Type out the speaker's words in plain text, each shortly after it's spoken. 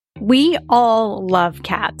We all love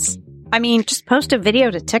cats. I mean, just post a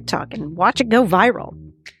video to TikTok and watch it go viral.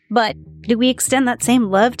 But do we extend that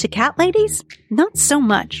same love to cat ladies? Not so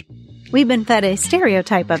much. We've been fed a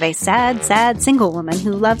stereotype of a sad single woman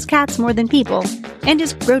who loves cats more than people and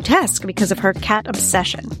is grotesque because of her cat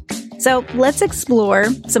obsession. So let's explore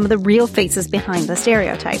some of the real faces behind the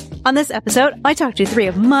stereotype. On this episode, I talked to three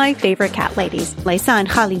of my favorite cat ladies, Leysan,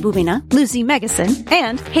 Khabibullina, Lucy Meggeson,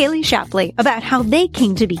 and Haley Shapley, about how they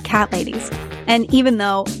came to be cat ladies. And even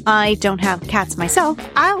though I don't have cats myself,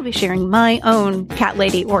 I'll be sharing my own cat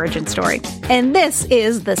lady origin story. And this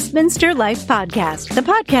is the Spinster Life Podcast, the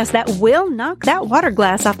podcast that will knock that water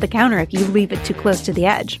glass off the counter if you leave it too close to the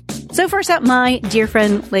edge. So first up, my dear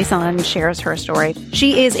friend Leysan shares her story.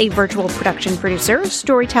 She is a virtual production producer,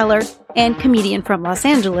 storyteller, and comedian from Los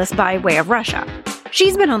Angeles by way of Russia.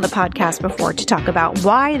 She's been on the podcast before to talk about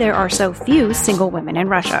why there are so few single women in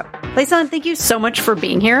Russia. Leysan, thank you so much for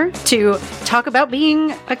being here to talk about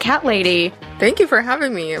being a cat lady. Thank you for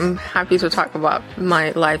having me. I'm happy to talk about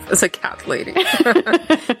my life as a cat lady.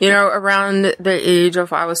 Around the age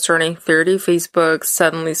of I was turning 30, Facebook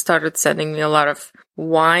suddenly started sending me a lot of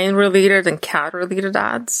wine-related and cat-related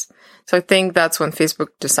ads. So I think that's when Facebook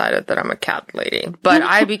decided that I'm a cat lady. But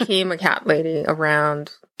I became a cat lady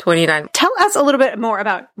around 29. Tell us a little bit more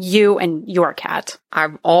about you and your cat.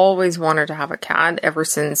 I've always wanted to have a cat ever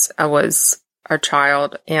since I was a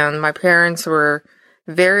child, and my parents were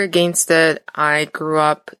very against it. I grew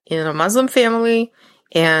up in a Muslim family,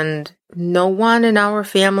 and no one in our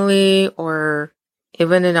family or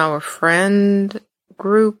even in our friend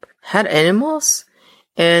group had animals.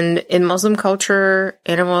 And in Muslim culture,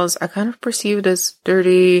 animals are kind of perceived as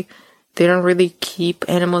dirty. They don't really keep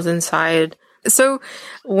animals inside. So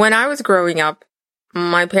when I was growing up,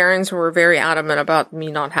 my parents were very adamant about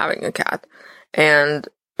me not having a cat. And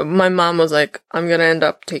my mom was like, I'm going to end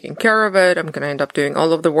up taking care of it. I'm going to end up doing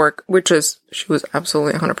all of the work, she was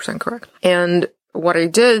absolutely 100% correct. And what I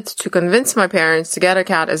did to convince my parents to get a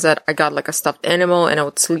cat is that I got like a stuffed animal and I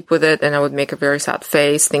would sleep with it and I would make a very sad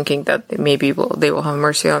face thinking that maybe they will have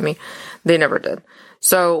mercy on me. They never did.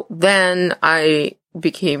 So then I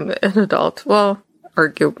became an adult. Well,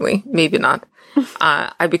 arguably, maybe not.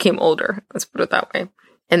 I became older. Let's put it that way.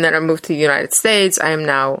 And then I moved to the United States. I am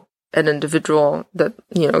now an individual that,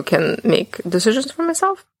 can make decisions for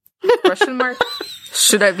myself. Question mark.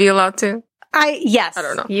 Should I be allowed to? Yes. I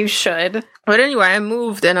don't know. You should. But anyway, I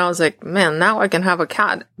moved and I was like, man, now I can have a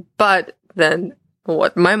cat. But then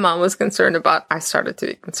what my mom was concerned about, I started to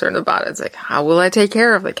be concerned about. It's like, how will I take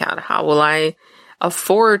care of the cat? How will I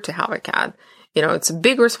afford to have a cat? It's a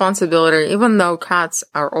big responsibility, even though cats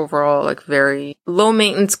are overall like very low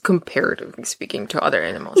maintenance comparatively speaking to other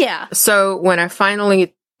animals. Yeah. So when I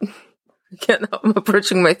finally, I'm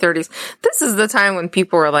approaching my 30s, this is the time when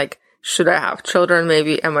people are like, should I have children?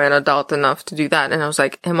 Maybe am I an adult enough to do that? And I was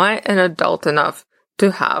like, am I an adult enough to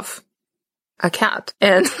have a cat?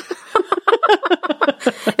 And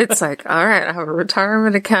it's like, all right, I have a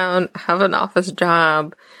retirement account, I have an office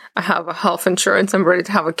job, I have a health insurance, I'm ready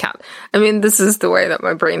to have a cat. I mean, this is the way that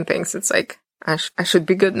my brain thinks. It's like, I should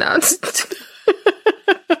be good now.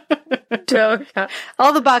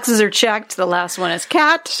 All the boxes are checked. The last one is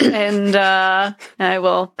cat, and I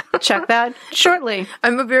will check that shortly.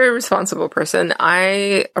 I'm a very responsible person.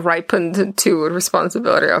 I ripened to a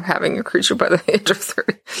responsibility of having a creature by the age of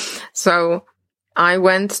 30. So I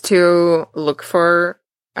went to look for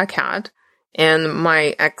a cat, and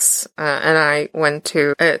my ex and I went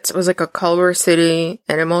to, it was like a Culver City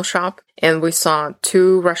animal shop, and we saw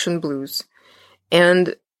 2 Russian blues.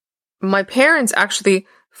 And my parents actually...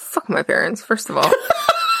 Fuck my parents, first of all.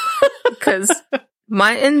 Because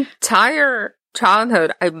my entire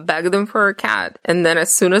childhood, I begged them for a cat. And then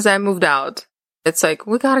as soon as I moved out, it's like,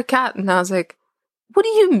 we got a cat. And I was like, what do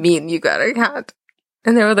you mean you got a cat?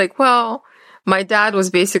 And they were like, well, my dad was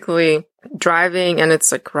basically driving and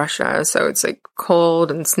it's like Russia. So it's like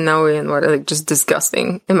cold and snowy and like just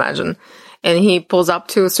disgusting. Imagine. And he pulls up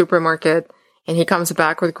to a supermarket and he comes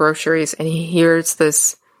back with groceries and he hears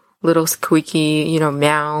this little squeaky,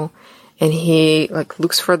 meow. And he like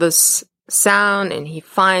looks for this sound and he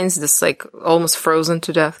finds this like almost frozen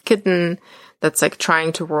to death kitten that's like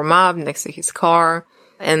trying to warm up next to his car.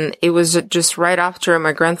 And it was just right after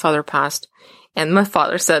my grandfather passed. And my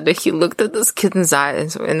father said that he looked at this kitten's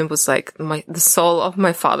eyes and it was like, the soul of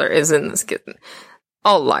my father is in this kitten.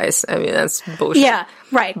 All lies. I mean, that's bullshit. Yeah,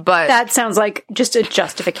 right. But that sounds like just a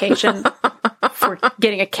justification for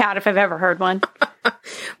getting a cat if I've ever heard one.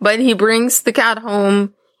 But he brings the cat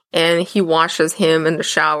home and he washes him in the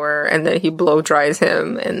shower and then he blow dries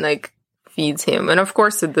him and like feeds him. And of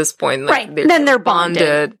course, at this point, like, right. Then they're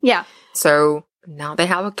bonded. Yeah. So now they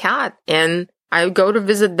have a cat. And I go to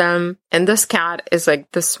visit them. And this cat is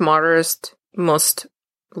like the smartest, most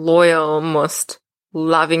loyal, most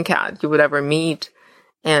loving cat you would ever meet.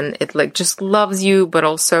 And it like just loves you, but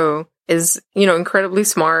also is, you know, incredibly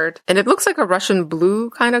smart. And it looks like a Russian blue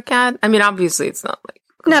kind of cat. I mean, obviously it's not like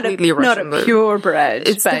completely Russian blue. Not a purebred.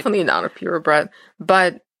 It's definitely not a purebred.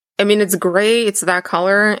 But I mean, it's gray. It's that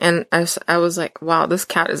color. And I was like, wow, this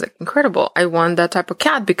cat is like incredible. I want that type of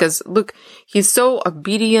cat because look, he's so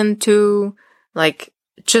obedient to, like,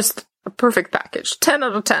 just a perfect package. 10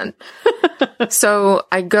 out of 10. So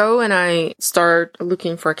I go and I start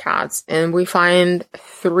looking for cats and we find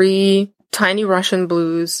 3 tiny Russian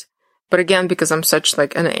blues. But again, because I'm such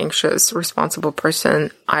like an anxious, responsible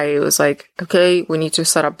person, I was like, okay, we need to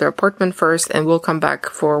set up their apartment first and we'll come back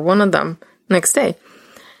for one of them next day.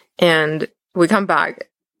 And we come back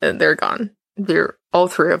and they're gone. All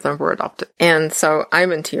 3 of them were adopted. And so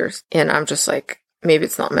I'm in tears and I'm just like, maybe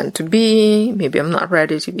it's not meant to be. Maybe I'm not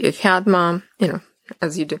ready to be a cat mom, you know,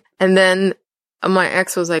 as you do. And then my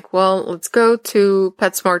ex was like, well, let's go to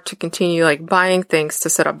PetSmart to continue like buying things to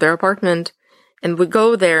set up their apartment. And we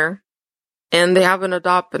go there and they have an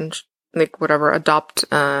adopt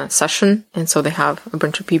session. And so they have a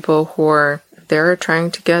bunch of people who are there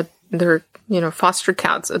trying to get their, you know, foster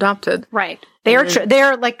cats adopted. Right.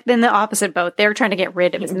 They're like in the opposite boat. They're trying to get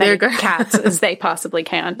rid of as many cats as they possibly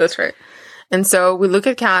can. That's right. And so we look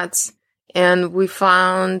at cats and we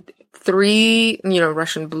found 3, you know,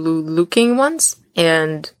 Russian blue looking ones.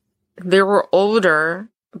 And they were older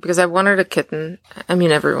because I wanted a kitten. I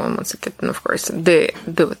mean, everyone wants a kitten, of course. They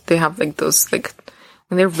have like those, like,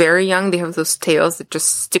 when they're very young, they have those tails that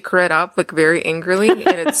just stick right up, like very angrily.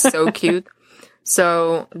 And it's so cute.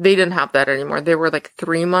 So they didn't have that anymore. They were like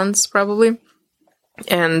 3 months probably.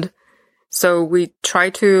 And so we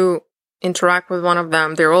tried to interact with one of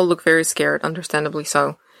them. They all look very scared, understandably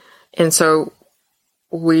so. And so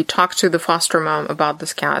we talked to the foster mom about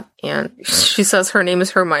this cat, and she says her name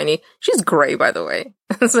is Hermione. She's gray, by the way.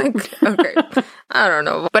 It's like, okay, I don't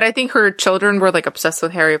know. But I think her children were like obsessed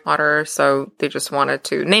with Harry Potter, so they just wanted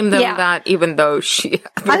to name them that, even though she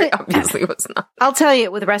very obviously was not. I'll tell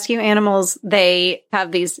you, with rescue animals, they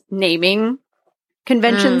have these naming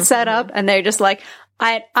conventions set up, and they're just like,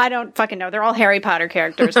 I don't fucking know. They're all Harry Potter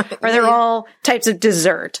characters, or they're all types of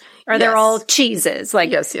dessert, or they're all cheeses. Like,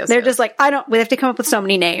 they're just like, we have to come up with so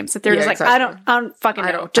many names that they're just like, exactly. I don't fucking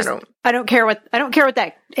know. I don't care what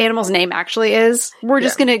that animal's name actually is. We're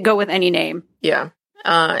just going to go with any name. Yeah.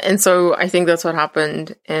 And so I think that's what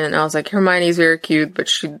happened. And I was like, Hermione's very cute, but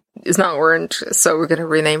she is not orange. So we're going to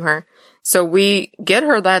rename her. So we get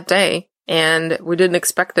her that day and we didn't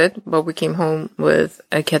expect it, but we came home with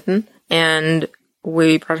a kitten and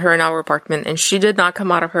we brought her in our apartment, and she did not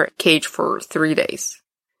come out of her cage for 3 days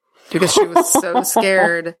because she was so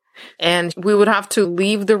scared. And we would have to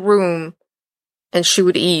leave the room, and she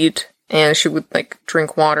would eat, and she would like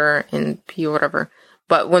drink water and pee or whatever.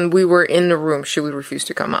 But when we were in the room, she would refuse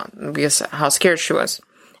to come out because how scared she was.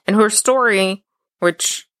 And her story,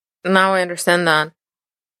 which now I understand that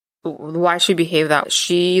why she behaved that.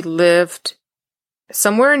 She lived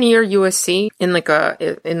somewhere near USC in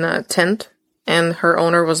a tent. And her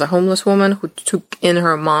owner was a homeless woman who took in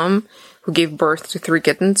her mom, who gave birth to 3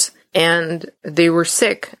 kittens. And they were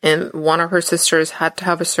sick. And one of her sisters had to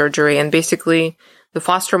have a surgery. And basically, the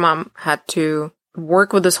foster mom had to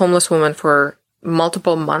work with this homeless woman for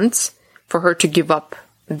multiple months for her to give up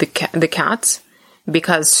the cats.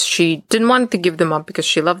 Because she didn't want to give them up because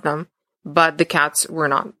she loved them. But the cats were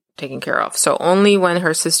not taken care of. So only when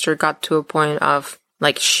her sister got to a point of,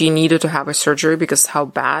 like, she needed to have a surgery because how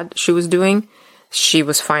bad she was doing, she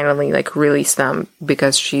was finally, like, released them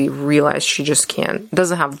because she realized she just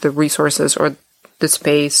doesn't have the resources or the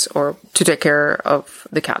space or to take care of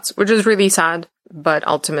the cats, which is really sad. But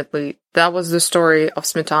ultimately, that was the story of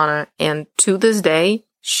Smetana. And to this day,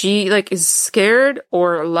 she, like, is scared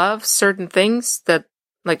or loves certain things that,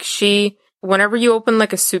 like, whenever you open,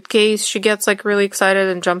 like, a suitcase, she gets, like, really excited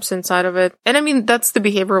and jumps inside of it. And I mean, that's the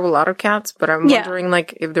behavior of a lot of cats, but I'm wondering,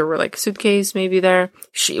 like, if there were, like, suitcase maybe there.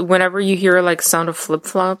 Whenever you hear, like, sound of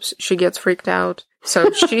flip-flops, she gets freaked out.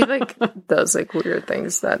 So she, like, does, like, weird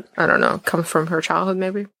things that, I don't know, come from her childhood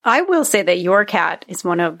maybe. I will say that your cat is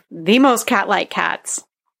one of the most cat-like cats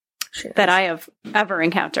that I have ever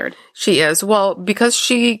encountered. She is. Well, because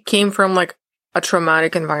she came from, like, a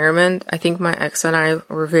traumatic environment, I think my ex and I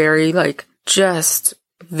were very, like, just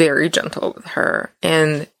very gentle with her.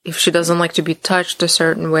 And if she doesn't like to be touched a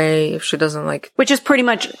certain way, if she doesn't like... Which is pretty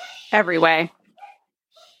much every way.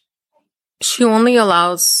 She only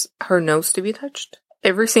allows her nose to be touched.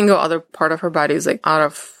 Every single other part of her body is like out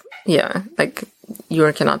of, like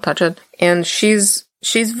you cannot touch it. And she's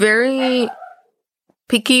very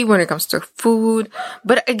picky when it comes to food.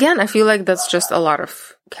 But again, I feel like that's just a lot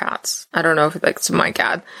of cats. I don't know if it's my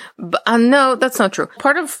cat. But no, that's not true.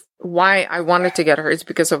 Part of why I wanted to get her is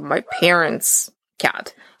because of my parents'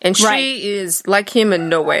 cat. And she is like him in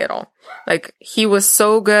no way at all. Like, he was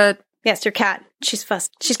so good. Yes, your cat. She's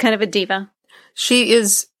fussed. She's kind of a diva. She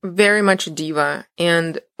is very much a diva.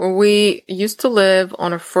 And we used to live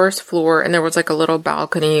on a first floor, and there was like a little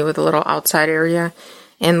balcony with a little outside area.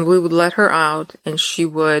 And we would let her out, and she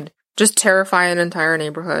would just terrify an entire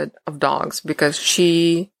neighborhood of dogs because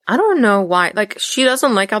I don't know why, like, she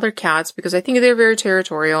doesn't like other cats because I think they're very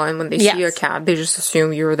territorial, and when they see a cat, they just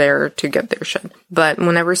assume you're there to get their shit. But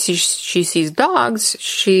whenever she sees dogs,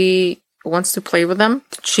 she wants to play with them.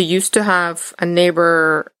 She used to have a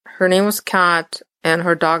neighbor, her name was Cat, and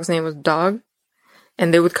her dog's name was Dog,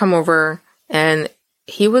 and they would come over, and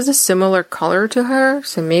he was a similar color to her,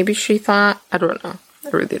 so maybe she thought, I don't know. I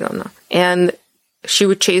really don't know. And she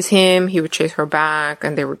would chase him, he would chase her back,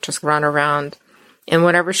 and they would just run around. And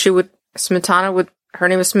whenever her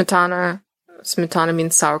name is Smetana. Smetana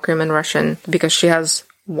means sour cream in Russian because she has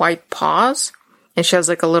white paws, and she has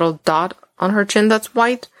like a little dot on her chin that's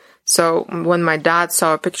white. So when my dad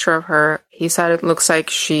saw a picture of her, he said it looks like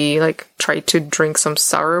she like tried to drink some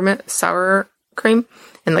sour cream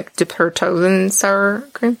and like dip her toes in sour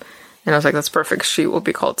cream. And I was like, that's perfect. She will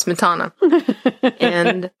be called Smetana.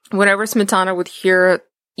 And whenever Smetana would hear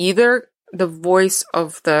either the voice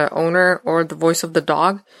of the owner or the voice of the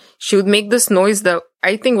dog, she would make this noise that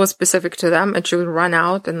I think was specific to them, and she would run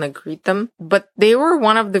out and like greet them. But they were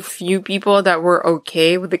one of the few people that were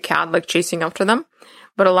okay with the cat like chasing after them.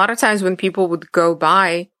 But a lot of times when people would go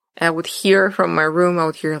by, and I would hear from my room, I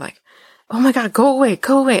would hear like, oh my God, go away.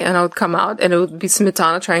 And I would come out, and it would be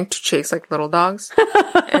Smetana trying to chase like little dogs.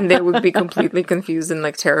 And they would be completely confused and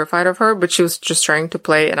like terrified of her, but she was just trying to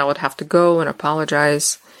play, and I would have to go and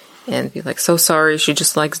apologize and be like, so sorry, she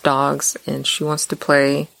just likes dogs and she wants to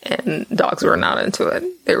play. And dogs were not into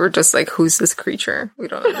it. They were just like, who's this creature? We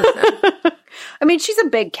don't understand. I mean, she's a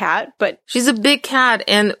big cat, but... She's a big cat.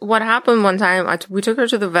 And what happened one time, we took her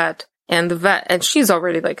to the vet, and she's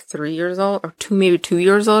already like 3 years old, or maybe 2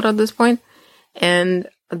 years old at this point. And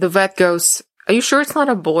the vet goes, are you sure it's not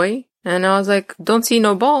a boy? And I was like, don't see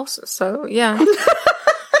no balls. So yeah.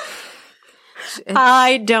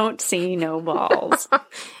 I don't see no balls.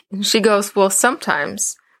 And she goes, well,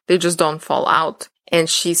 sometimes they just don't fall out. And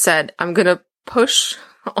she said, I'm going to push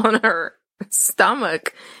on her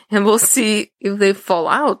stomach and we'll see if they fall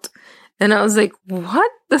out. And I was like, what?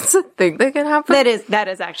 That's a thing that can happen? That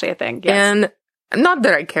is actually a thing. Yes. And not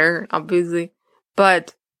that I care, obviously,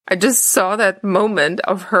 but I just saw that moment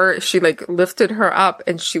of her. She like lifted her up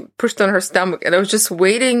and she pushed on her stomach, and I was just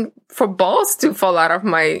waiting for balls to fall out of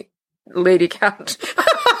my lady cat.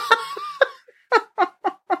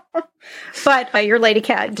 But your lady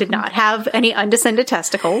cat did not have any undescended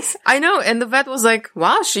testicles. I know. And the vet was like,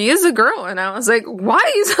 wow, she is a girl. And I was like, why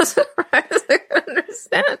are you so surprised? I don't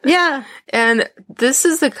understand. Yeah. And this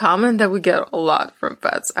is the comment that we get a lot from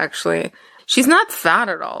vets, actually. She's not fat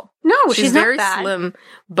at all. No, she's not very fat. Slim.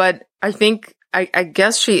 But I think, I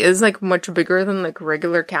guess she is like much bigger than like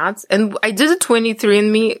regular cats. And I did a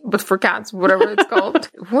 23andMe, but for cats, whatever it's called.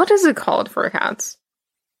 What is it called for cats?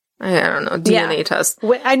 I don't know. DNA test.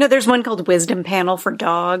 I know there's one called Wisdom Panel for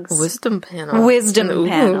dogs. Wisdom Panel. Wisdom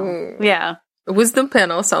Panel. Yeah. Wisdom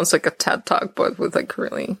Panel sounds like a TED Talk, but with like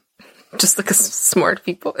really just like a smart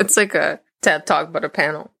people. It's like a TED Talk, but a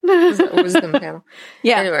panel. Wisdom Panel.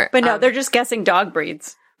 Yeah. Anyway. But no, they're just guessing dog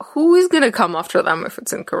breeds. Who is going to come after them if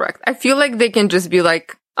it's incorrect? I feel like they can just be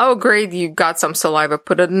like, oh, great, you got some saliva,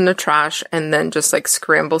 put it in the trash, and then just like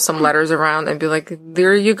scramble some letters around and be like,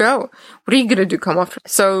 there you go. What are you going to do? Come after?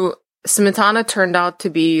 So Smetana turned out to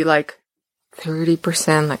be like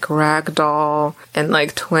 30% like ragdoll and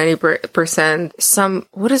like 20%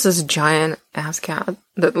 what is this giant ass cat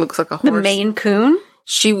that looks like a horse? The Maine Coon?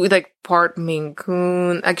 She would like part Maine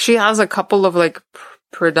Coon. Like she has a couple of like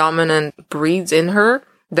predominant breeds in her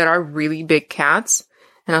that are really big cats.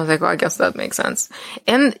 And I was like, well, I guess that makes sense.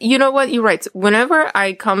 And you know what? You're right. Whenever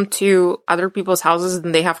I come to other people's houses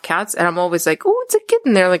and they have cats, and I'm always like, oh, it's a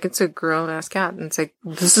kitten there. Like, it's a grown-ass cat. And it's like,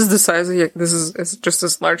 this is the size of it's just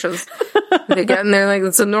as large as they get. And they're like,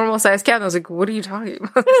 it's a normal-sized cat. And I was like, what are you talking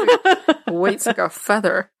about? It's like, weight's like a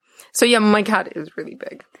feather. So yeah, my cat is really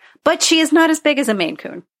big. But she is not as big as a Maine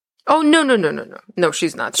Coon. Oh, no. No,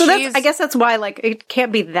 she's not. So I guess that's why, like, it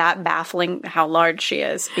can't be that baffling how large she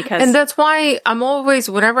is, because... And that's why I'm always,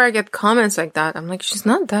 whenever I get comments like that, I'm like, she's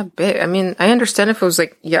not that big. I mean, I understand if it was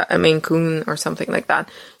like, a Maine Coon or something like that.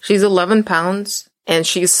 She's 11 pounds and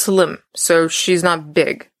she's slim, so she's not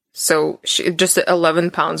big. So she just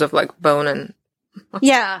 11 pounds of like bone and...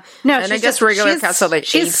 Yeah. No, and I guess regular cats are like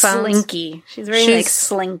 8 pounds. She's slinky. She's very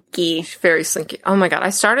slinky. She's very slinky. Oh my God. I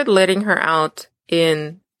started letting her out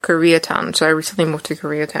in Koreatown. So I recently moved to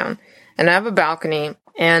Koreatown. And I have a balcony.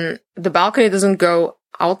 And the balcony doesn't go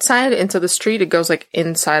outside into the street. It goes like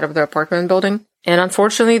inside of the apartment building. And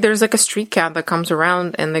unfortunately, there's like a street cat that comes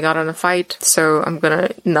around and they got in a fight. So I'm gonna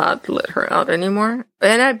not let her out anymore.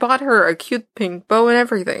 And I bought her a cute pink bow and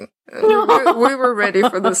everything. We were ready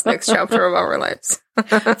for this next chapter of our lives.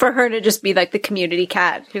 For her to just be like the community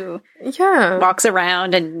cat who walks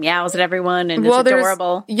around and meows at everyone and is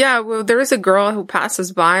adorable. There is a girl who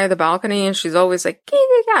passes by the balcony and she's always like,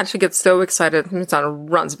 kitty cat. She gets so excited and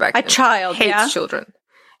runs back. A child, hates children.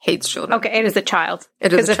 Hates children. Okay, it is a child.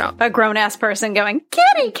 It is a child. A grown-ass person going,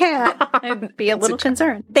 kitty cat, I'd be a little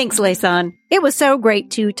concerned. Thanks, Leysan. It was so great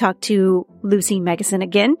to talk to Lucy Meggeson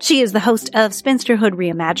again. She is the host of Spinsterhood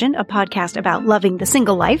Reimagined, a podcast about loving the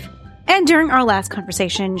single life. And during our last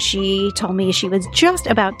conversation, she told me she was just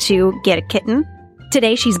about to get a kitten.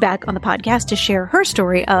 Today, she's back on the podcast to share her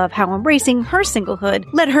story of how embracing her singlehood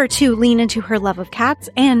led her to lean into her love of cats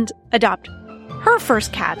and adopt her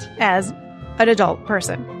first cat as an adult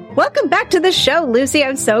person. Welcome back to the show, Lucy.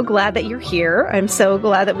 I'm so glad that you're here. I'm so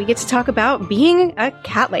glad that we get to talk about being a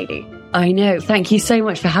cat lady. I know. Thank you so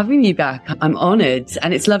much for having me back. I'm honored,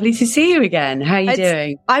 and it's lovely to see you again. How are you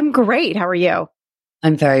doing? I'm great. How are you?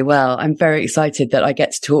 I'm very well. I'm very excited that I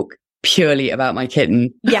get to talk purely about my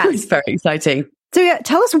kitten. Yeah. It's very exciting. So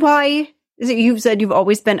tell us why. You've said you've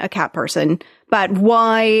always been a cat person, but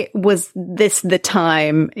why was this the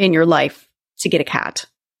time in your life to get a cat?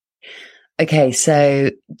 Okay, so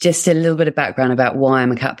just a little bit of background about why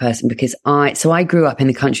I'm a cat person, because I grew up in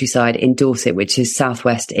the countryside in Dorset, which is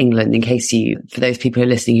southwest England. In case for those people who are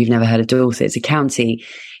listening, you've never heard of Dorset. It's a county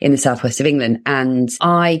in the southwest of England. And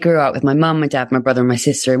I grew up with my mum, my dad, my brother and my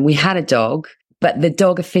sister, and we had a dog. But the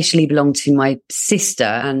dog officially belonged to my sister,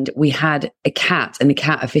 and we had a cat, and the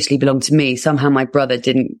cat officially belonged to me. Somehow my brother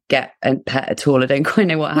didn't get a pet at all. I don't quite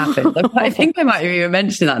know what happened. I think I might have even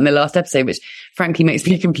mentioned that in the last episode, which frankly makes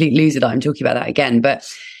me a complete loser that I'm talking about that again. But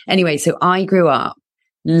anyway, so I grew up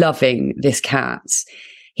loving this cat.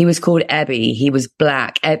 He was called Ebby. He was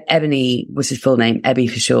black. Ebony was his full name, Ebby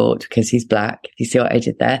for short, because he's black. You see what I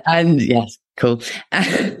did there? And yes, cool.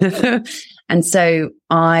 And so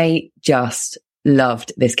I just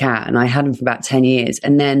loved this cat, and I had him for about 10 years.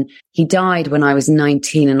 And then he died when I was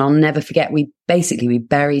 19, and I'll never forget, we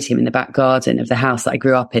buried him in the back garden of the house that I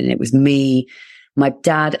grew up in. It was me, my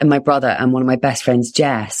dad and my brother and one of my best friends,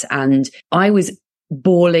 Jess. And I was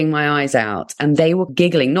bawling my eyes out, and they were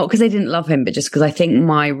giggling, not because they didn't love him, but just because I think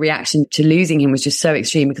my reaction to losing him was just so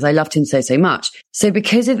extreme, because I loved him so much. So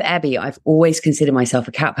because of Ebby, I've always considered myself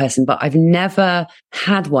a cat person, but I've never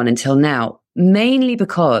had one until now. Mainly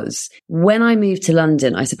because when I moved to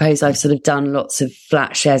London, I suppose I've sort of done lots of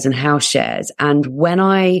flat shares and house shares. And when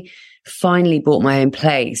I finally bought my own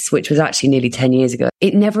place, which was actually nearly 10 years ago,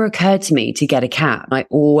 it never occurred to me to get a cat. I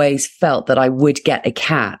always felt that I would get a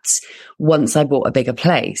cat once I bought a bigger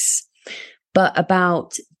place. But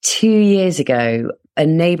about 2 years ago, a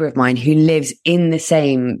neighbor of mine who lives in the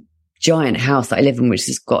same giant house that I live in, which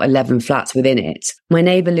has got 11 flats within it. My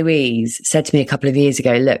neighbor Louise said to me a couple of years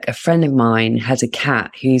ago, look, a friend of mine has a cat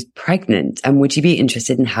who's pregnant, and would you be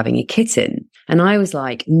interested in having a kitten? And I was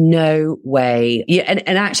like, no way. Yeah,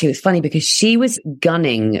 and actually it was funny because she was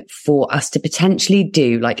gunning for us to potentially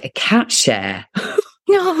do like a cat share.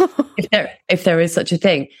 No. if there is such a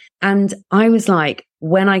thing. And I was like,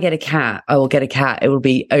 when I get a cat, I will get a cat. It will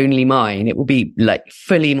be only mine. It will be like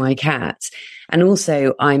fully my cat. And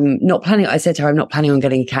also I said to her, I'm not planning on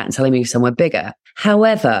getting a cat until I move somewhere bigger.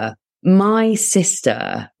 However, my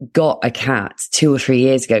sister got a cat 2 or 3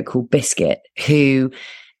 years ago called Biscuit, who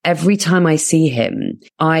every time I see him,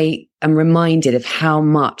 I am reminded of how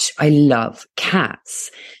much I love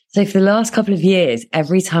cats. So for the last couple of years,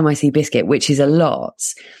 every time I see Biscuit, which is a lot,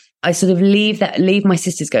 I sort of leave my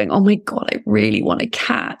sisters going, oh my God, I really want a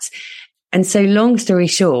cat. And so long story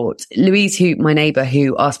short, Louise, my neighbor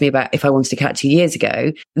who asked me about if I wanted a cat 2 years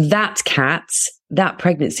ago, that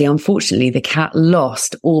pregnancy, unfortunately, the cat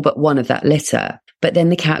lost all but one of that litter. But then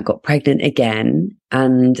the cat got pregnant again,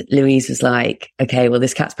 and Louise was like, okay, well,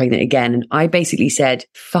 this cat's pregnant again. And I basically said,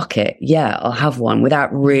 fuck it. Yeah, I'll have one,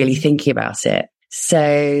 without really thinking about it.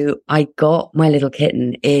 So I got my little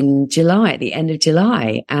kitten in July, at the end of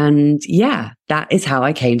July. And yeah, that is how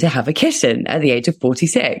I came to have a kitten at the age of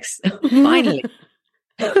 46. Finally.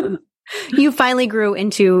 You finally grew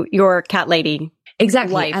into your cat lady.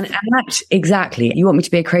 Exactly. Life. And exactly. You want me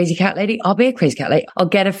to be a crazy cat lady? I'll be a crazy cat lady. I'll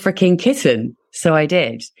get a freaking kitten. So I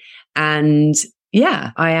did. And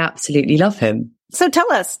yeah, I absolutely love him. So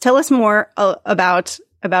tell us more about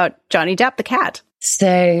Johnny Depp, the cat.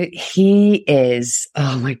 So he is,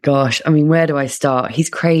 oh my gosh. I mean, where do I start?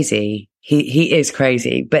 He's crazy. He is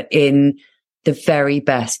crazy, but in the very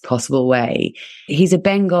best possible way. He's a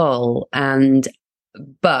Bengal,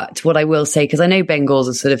 but what I will say, because I know Bengals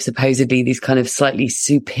are sort of supposedly these kind of slightly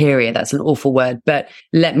superior, that's an awful word, but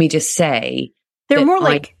let me just say. They're more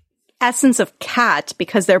like essence of cat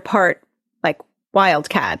because they're part like wild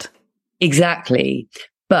cat. Exactly.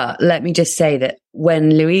 But let me just say that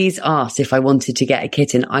when Louise asked if I wanted to get a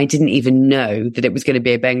kitten, I didn't even know that it was going to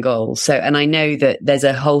be a Bengal. So, and I know that there's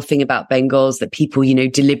a whole thing about Bengals that people,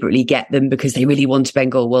 deliberately get them because they really want a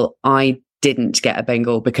Bengal. Well, I didn't get a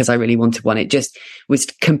Bengal because I really wanted one. It just was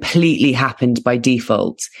completely happened by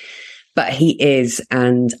default. But he is,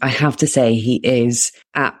 and I have to say, he is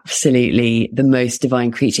absolutely the most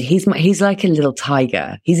divine creature. He's like a little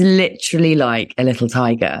tiger. He's literally like a little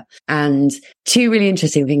tiger. And two really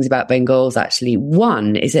interesting things about Bengals, actually.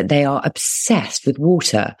 One is that they are obsessed with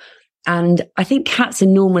water. And I think cats are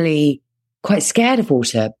normally quite scared of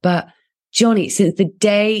water, but Johnny, since the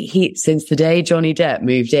day Johnny Depp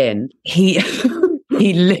moved in, he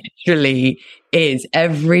literally is,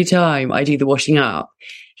 every time I do the washing up,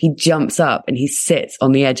 he jumps up and he sits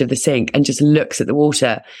on the edge of the sink and just looks at the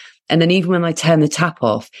water. And then even when I turn the tap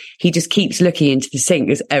off, he just keeps looking into the sink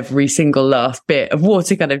as every single last bit of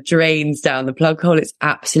water kind of drains down the plug hole. It's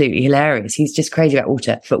absolutely hilarious. He's just crazy about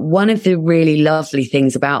water. But one of the really lovely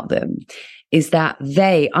things about them is that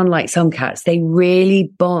they, unlike some cats, they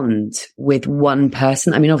really bond with one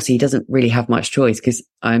person. I mean, obviously he doesn't really have much choice because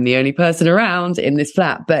I'm the only person around in this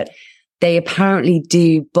flat, but they apparently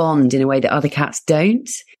do bond in a way that other cats don't.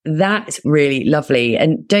 That's really lovely.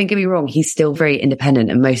 And don't get me wrong, he's still very independent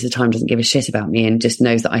and most of the time doesn't give a shit about me and just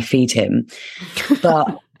knows that I feed him.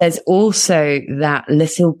 But there's also that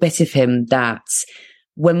little bit of him that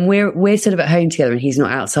when we're sort of at home together and he's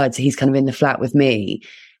not outside, so he's kind of in the flat with me,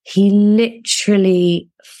 he literally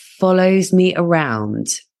follows me around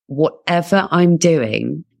whatever I'm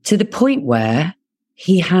doing to the point where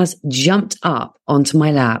he has jumped up onto my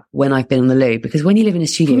lap when I've been on the loo, because when you live in a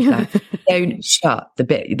studio flat, don't shut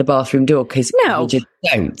the bathroom door because you just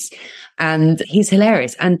don't. And he's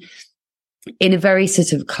hilarious. And in a very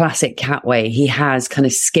sort of classic cat way, he has kind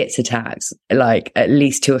of skits attacks, like at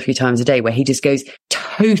least 2 or 3 times a day, where he just goes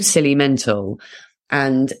totally mental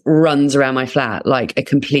and runs around my flat like a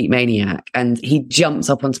complete maniac. And he jumps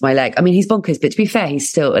up onto my leg. I mean, he's bonkers, but to be fair, he's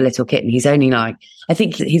still a little kitten. He's only I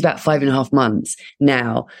think he's about 5.5 months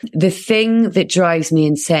now. The thing that drives me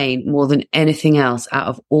insane more than anything else out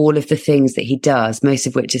of all of the things that he does, most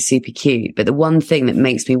of which are super cute, but the one thing that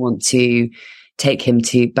makes me want to take him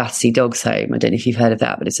to Battersea Dogs Home. I don't know if you've heard of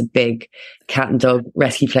that, but it's a big cat and dog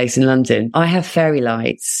rescue place in London. I have fairy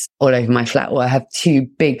lights all over my flat. Well, I have 2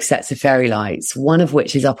 big sets of fairy lights, one of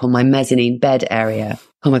which is up on my mezzanine bed area.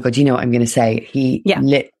 Oh my God, you know what I'm going to say? He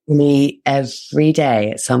literally every day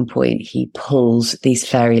at some point, he pulls these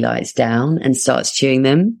fairy lights down and starts chewing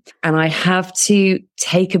them. And I have to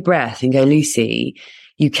take a breath and go, Lucy,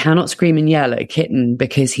 you cannot scream and yell at a kitten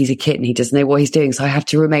because he's a kitten. He doesn't know what he's doing. So I have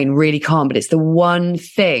to remain really calm. But it's the one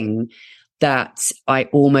thing that I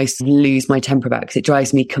almost lose my temper about because it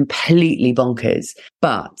drives me completely bonkers.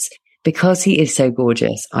 But because he is so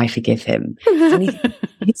gorgeous, I forgive him. And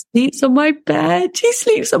he sleeps on my bed. He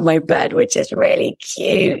sleeps on my bed, which is really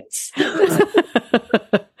cute.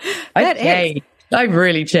 I've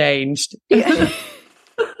really changed.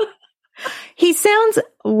 He sounds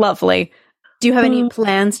lovely. Do you have any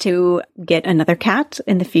plans to get another cat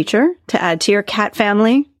in the future to add to your cat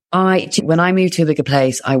family? When I move to a bigger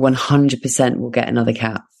place, I 100% will get another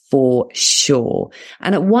cat for sure.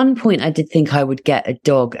 And at one point I did think I would get a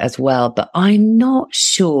dog as well, but I'm not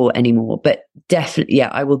sure anymore. But definitely,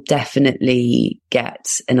 I will definitely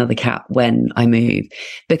get another cat when I move,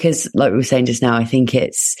 because like we were saying just now, I think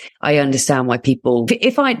I understand why people,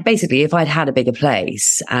 if I'd had a bigger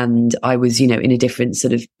place and I was, in a different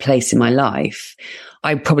sort of place in my life,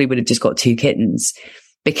 I probably would have just got 2 kittens,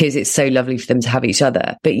 because it's so lovely for them to have each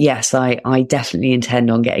other. But yes, I definitely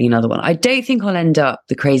intend on getting another one. I don't think I'll end up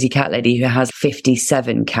the crazy cat lady who has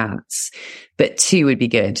 57 cats, but 2 would be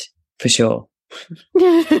good for sure.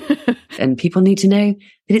 And people need to know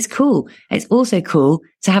that it's cool. It's also cool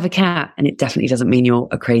to have a cat. And it definitely doesn't mean you're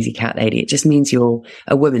a crazy cat lady. It just means you're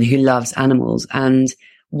a woman who loves animals and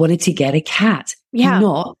wanted to get a cat,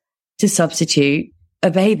 not to substitute a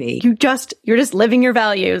baby. You're just living your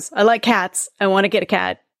values. I like cats. I want to get a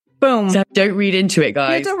cat. Boom. So don't read into it,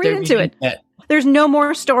 guys. Don't read into it. There's no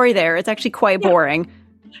more story there. It's actually quite boring.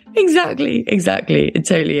 Exactly. It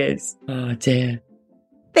totally is. Oh, dear.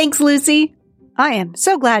 Thanks, Lucy. I am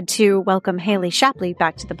so glad to welcome Haley Shapley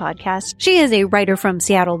back to the podcast. She is a writer from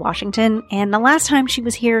Seattle, Washington, and the last time she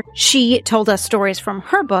was here, she told us stories from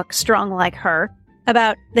her book, Strong Like Her,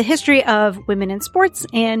 about the history of women in sports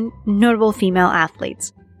and notable female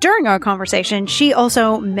athletes. During our conversation, she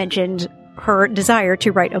also mentioned her desire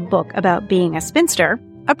to write a book about being a spinster,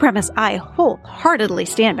 a premise I wholeheartedly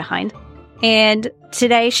stand behind. And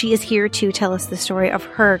today she is here to tell us the story of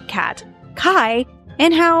her cat, Kai,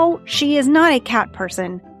 and how she is not a cat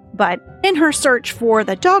person, but in her search for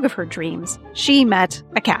the dog of her dreams, she met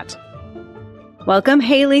a cat. Welcome,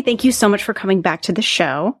 Haley. Thank you so much for coming back to the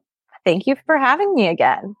show. Thank you for having me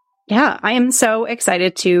again. Yeah, I am so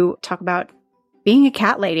excited to talk about being a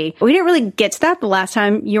cat lady. We didn't really get to that the last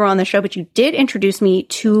time you were on the show, but you did introduce me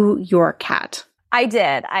to your cat. I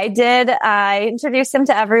did. I introduced him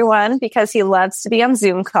to everyone because he loves to be on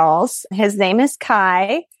Zoom calls. His name is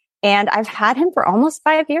Kai, and I've had him for almost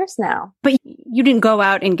 5 years now. But you didn't go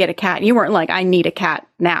out and get a cat. You weren't like, I need a cat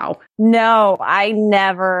now. No, I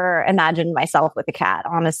never imagined myself with a cat,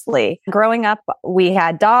 honestly. Growing up, we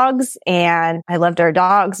had dogs, and I loved our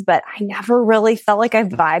dogs, but I never really felt like I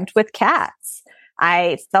vibed with cats.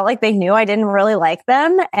 I felt like they knew I didn't really like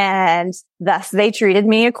them, and thus they treated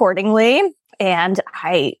me accordingly. And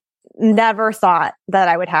I never thought that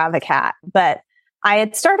I would have a cat, but I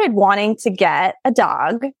had started wanting to get a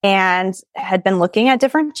dog and had been looking at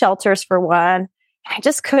different shelters for one. I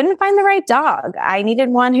just couldn't find the right dog. I needed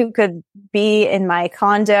one who could be in my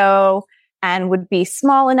condo and would be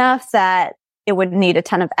small enough that it would need a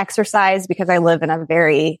ton of exercise because I live in a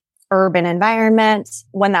very urban environment,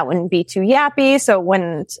 one that wouldn't be too yappy, so it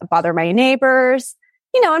wouldn't bother my neighbors,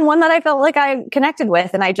 and one that I felt like I connected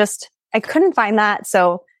with. And I couldn't find that.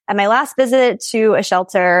 So at my last visit to a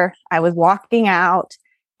shelter, I was walking out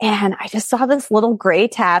and I just saw this little gray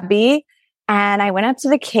tabby, and I went up to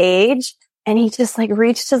the cage and he just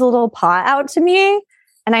reached his little paw out to me.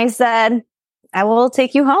 And I said, I will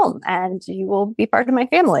take you home and you will be part of my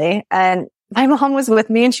family. And my mom was with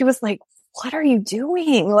me and she was like, what are you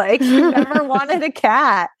doing? You never wanted a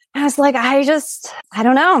cat. And I was like, I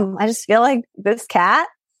don't know. I just feel like this cat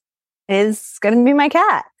is going to be my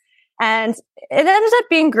cat. And it ended up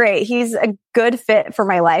being great. He's a good fit for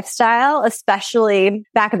my lifestyle, especially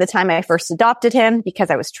back at the time I first adopted him because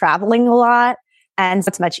I was traveling a lot. And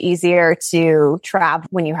it's much easier to travel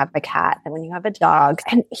when you have a cat than when you have a dog.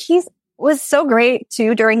 And he was so great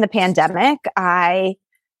too during the pandemic.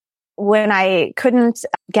 When I couldn't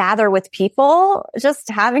gather with people, just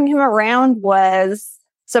having him around was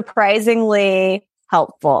surprisingly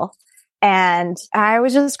helpful. And I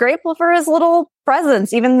was just grateful for his little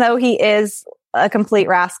presence, even though he is a complete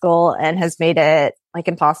rascal and has made it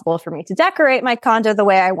impossible for me to decorate my condo the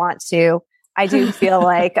way I want to. I do feel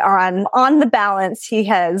like on the balance, he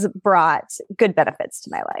has brought good benefits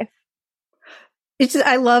to my life.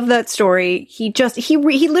 I love that story. He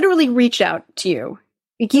literally reached out to you.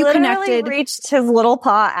 He literally reached his little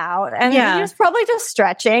paw out, and he was probably just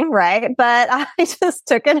stretching, right? But I just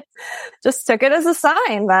took it as a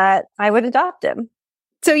sign that I would adopt him.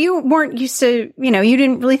 So you weren't used to, you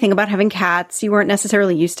didn't really think about having cats. You weren't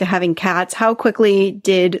necessarily used to having cats. How quickly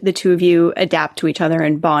did the two of you adapt to each other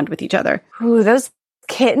and bond with each other? Ooh, those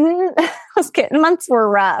kitten months were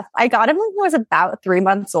rough. I got him when he was about 3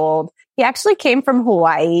 months old. He actually came from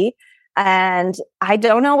Hawaii. And I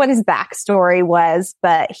don't know what his backstory was,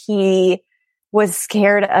 but he was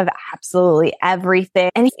scared of absolutely everything.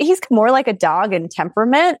 And he's more like a dog in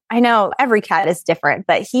temperament. I know every cat is different,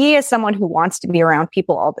 but he is someone who wants to be around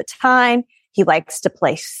people all the time. He likes to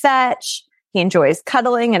play fetch. He enjoys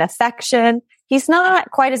cuddling and affection. He's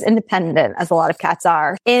not quite as independent as a lot of cats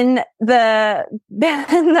are. In the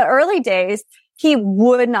early days, he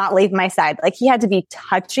would not leave my side. He had to be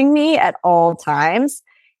touching me at all times.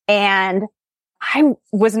 And I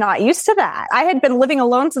was not used to that. I had been living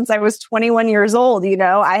alone since I was 21 years old.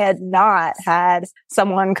 I had not had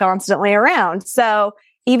someone constantly around. So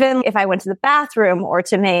even if I went to the bathroom or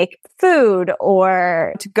to make food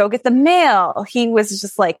or to go get the mail, he was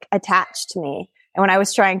just attached to me. And when I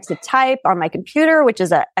was trying to type on my computer, which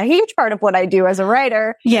is a huge part of what I do as a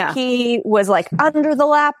writer, he was like under the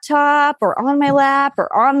laptop or on my lap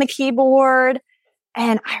or on the keyboard.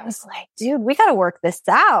 And I was like, dude, we got to work this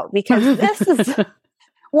out because this is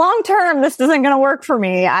long term. This isn't going to work for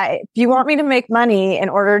me. If you want me to make money in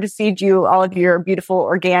order to feed you all of your beautiful,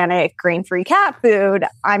 organic, grain-free cat food,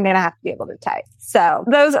 I'm going to have to be able to type. So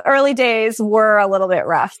those early days were a little bit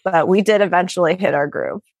rough, but we did eventually hit our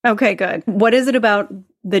groove. Okay, good. What is it about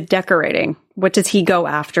the decorating? What does he go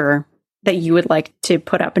after that you would like to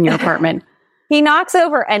put up in your apartment? He knocks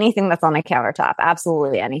over anything that's on a countertop.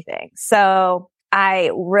 Absolutely anything. So I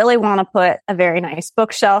really want to put a very nice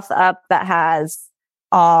bookshelf up that has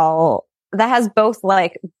both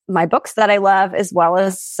like my books that I love, as well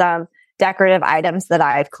as some decorative items that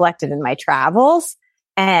I've collected in my travels.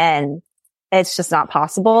 And it's just not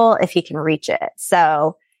possible if he can reach it.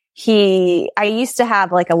 So I used to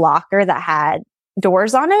have like a locker that had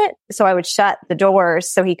doors on it. So I would shut the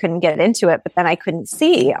doors so he couldn't get into it, but then I couldn't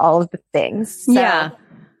see all of the things. So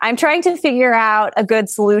I'm trying to figure out a good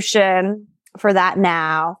solution for that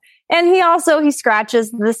now. And he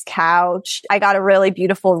scratches this couch. I got a really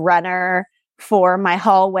beautiful runner for my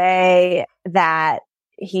hallway that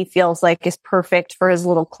he feels like is perfect for his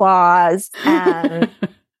little claws. And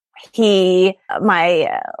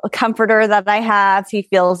my comforter that I have, he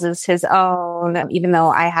feels is his own, even though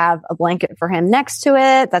I have a blanket for him next to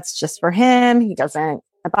it. That's just for him. He doesn't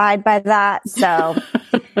abide by that. So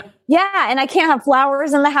yeah. And I can't have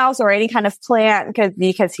flowers in the house or any kind of plant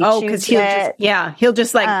because he chews it. He'll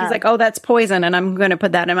just like, he's like, oh, that's poison. And I'm going to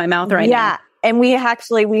put that in my mouth right now. Yeah. And we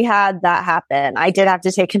had that happen. I did have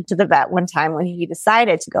to take him to the vet one time when he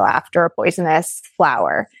decided to go after a poisonous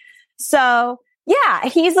flower. So yeah,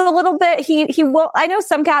 he's a little bit, he will, I know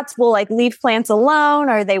some cats will like leave plants alone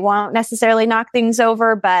or they won't necessarily knock things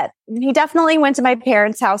over, but he definitely went to my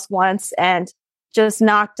parents' house once and just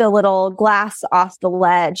knocked a little glass off the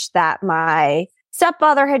ledge that my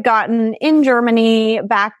stepfather had gotten in Germany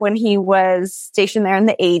back when he was stationed there in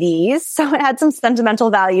the 80s. So it had some sentimental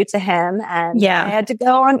value to him. And I had to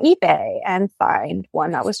go on eBay and find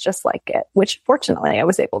one that was just like it, which fortunately I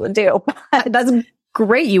was able to do. That's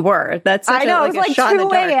great. You were. That's such I know. It was like 2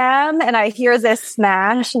 a.m. and I hear this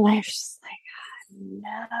smash and I was just like, no.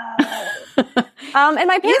 And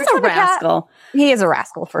my parents He's a rascal. He is a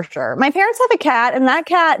rascal for sure. My parents have a cat and that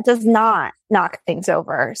cat does not knock things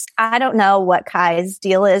over. I don't know what Kai's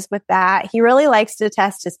deal is with that. He really likes to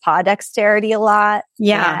test his paw dexterity a lot.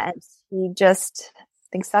 Yeah. And he just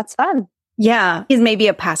thinks that's fun. Yeah. He's maybe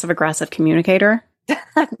a passive aggressive communicator.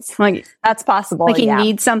 Like that's possible. Like he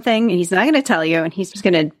needs something and he's not going to tell you and he's just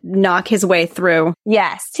going to knock his way through.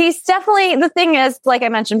 Yes. He's definitely, the thing is, like I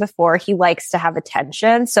mentioned before, he likes to have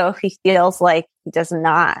attention. So if he feels like he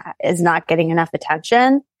is not getting enough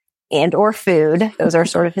attention and or food, those are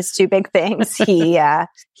sort of his two big things. He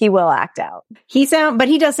will act out. But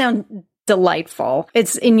he does sound delightful.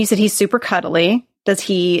 And you said he's super cuddly. Does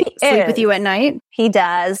he sleep with you at night? He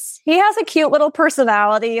does. He has a cute little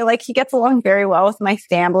personality. Like he gets along very well with my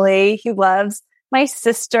family. He loves my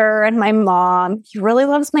sister and my mom. He really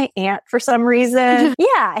loves my aunt for some reason.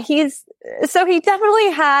 Yeah, he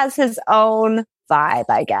definitely has his own vibe,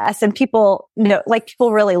 I guess. And people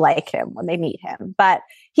really like him when they meet him. But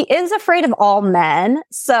he is afraid of all men.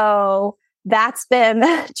 So that's been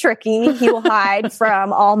tricky. He will hide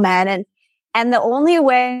from all men. And the only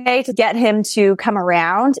way to get him to come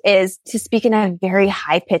around is to speak in a very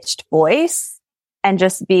high-pitched voice and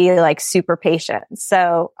just be like super patient.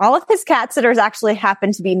 So all of his cat sitters actually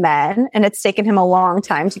happen to be men, and it's taken him a long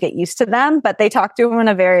time to get used to them, but they talk to him in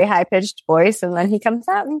a very high-pitched voice, and then he comes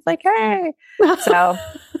out and he's like, hey. So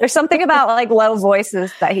there's something about like low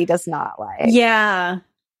voices that he does not like. Yeah.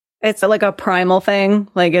 It's like a primal thing.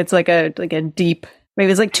 Like it's like a deep,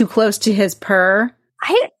 maybe it's like too close to his purr.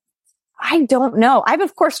 I don't know. I've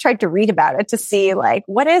of course tried to read about it to see like,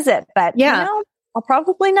 what is it? But I'll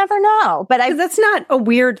probably never know. But that's not a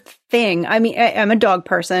weird thing. I mean, I'm a dog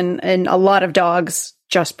person and a lot of dogs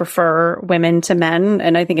just prefer women to men.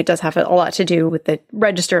 And I think it does have a lot to do with the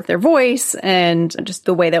register of their voice and just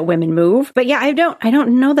the way that women move. But yeah, I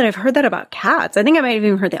don't know that I've heard that about cats. I think I might have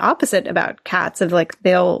even heard the opposite about cats of like,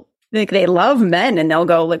 they love men and they'll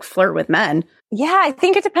go like flirt with men. Yeah, I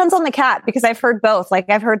think it depends on the cat because I've heard both. Like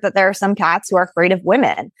I've heard that there are some cats who are afraid of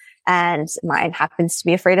women and mine happens to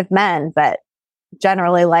be afraid of men, but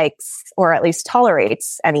generally likes or at least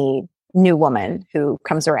tolerates any new woman who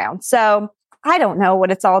comes around. So I don't know what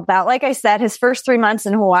it's all about. Like I said, his first 3 months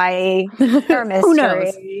in Hawaii are a mystery. Who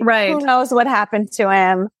knows? Right. Who knows what happened to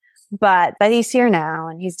him? but he's here now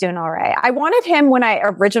and he's doing all right. I wanted him when I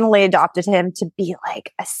originally adopted him to be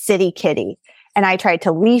like a city kitty. And I tried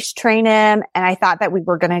to leash train him, and I thought that we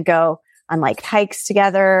were going to go on like hikes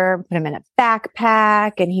together, put him in a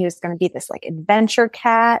backpack, and he was going to be this like adventure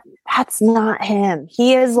cat. That's not him.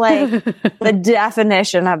 He is like the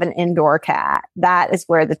definition of an indoor cat. That is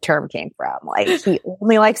where the term came from. Like, he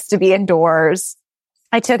only likes to be indoors.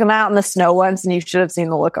 I took him out in the snow once, and you should have seen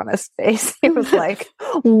the look on his face. He was like,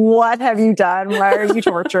 what have you done? Why are you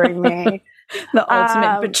torturing me? The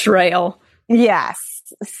ultimate betrayal. Yes.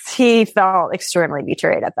 He felt extremely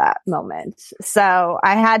betrayed at that moment. So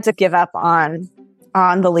I had to give up on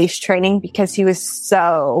the leash training because he was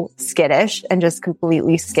so skittish and just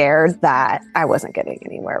completely scared that I wasn't getting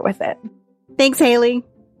anywhere with it. Thanks, Haley.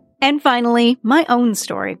 And finally, my own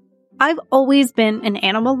story. I've always been an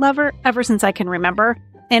animal lover ever since I can remember,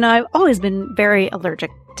 and I've always been very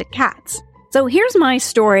allergic to cats. So here's my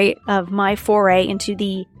story of my foray into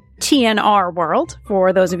the TNR world.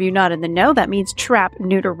 For those of you not in the know, that means trap,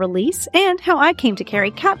 neuter, release, and how I came to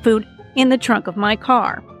carry cat food in the trunk of my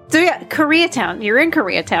car. So yeah, Koreatown. You're in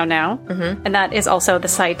Koreatown now, and that is also the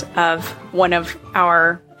site of one of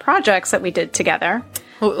our projects that we did together.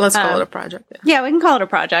 Well, let's call it a project. Yeah, we can call it a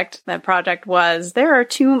project. That project was, there are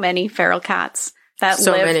too many feral cats that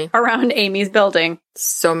live around Amy's building.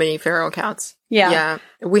 So many feral cats. Yeah.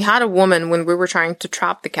 We had a woman when we were trying to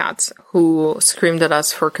trap the cats who screamed at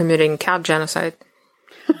us for committing cat genocide.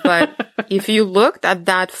 But if you looked at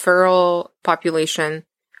that feral population,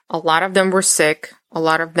 a lot of them were sick. A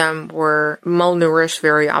lot of them were malnourished,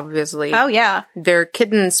 very obviously. Oh, yeah. Their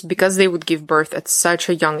kittens, because they would give birth at such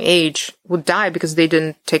a young age, would die because they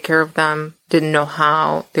didn't take care of them, didn't know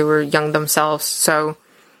how. They were young themselves. So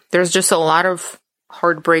there's just a lot of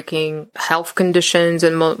heartbreaking health conditions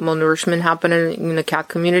and malnourishment happening in the cat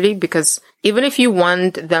community, because even if you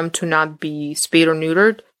want them to not be spayed or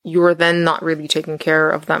neutered, you are then not really taking care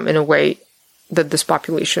of them in a way that this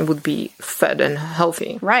population would be fed and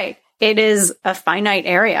healthy. Right. It is a finite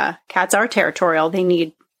area. Cats are territorial. They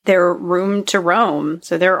need their room to roam.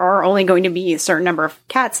 So there are only going to be a certain number of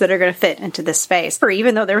cats that are going to fit into this space. Or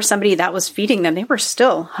even though there was somebody that was feeding them, they were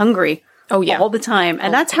still hungry. Oh, yeah. All the time.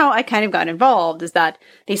 And that's how I kind of got involved, is that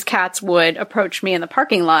these cats would approach me in the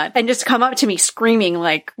parking lot and just come up to me screaming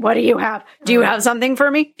like, what do you have? Do you have something for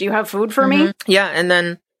me? Do you have food for me? Yeah. And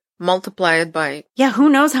then multiply it by... Yeah, who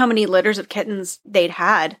knows how many litters of kittens they'd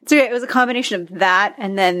had. So yeah, it was a combination of that,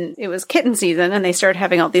 and then it was kitten season, and they started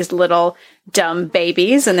having all these little dumb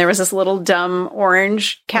babies, and there was this little dumb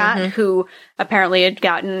orange cat who apparently had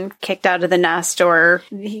gotten kicked out of the nest, or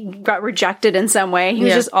he got rejected in some way. He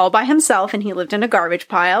was just all by himself, and he lived in a garbage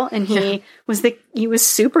pile, and he was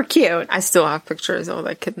super cute. I still have pictures of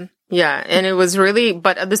that kitten. Yeah, and it was really,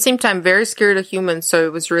 but at the same time, very scared of humans, so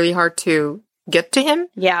it was really hard to get to him.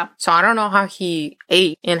 Yeah. So I don't know how he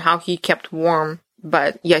ate and how he kept warm,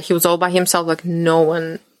 but yeah, he was all by himself. Like, no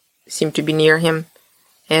one seemed to be near him.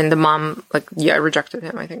 And the mom, rejected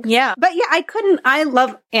him, I think. Yeah. But yeah, I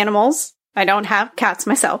love animals. I don't have cats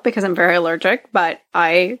myself because I'm very allergic, but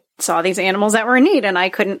I saw these animals that were in need, and I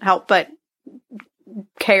couldn't help but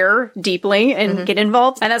care deeply and get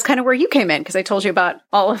involved. And that's kind of where you came in, because I told you about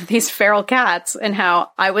all of these feral cats and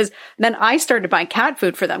how then I started buying cat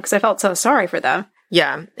food for them because I felt so sorry for them.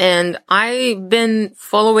 Yeah. And I've been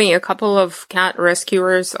following a couple of cat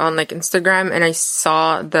rescuers on Instagram, and I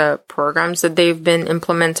saw the programs that they've been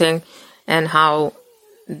implementing and how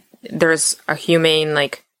there's a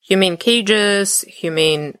humane cages,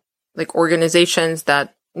 humane organizations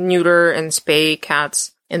that neuter and spay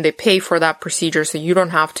cats, and they pay for that procedure, so you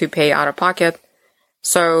don't have to pay out of pocket.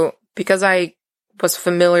 So because I was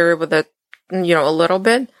familiar with it, a little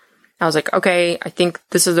bit, I was like, okay, I think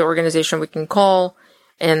this is the organization we can call.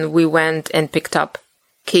 And we went and picked up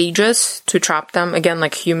cages to trap them. Again,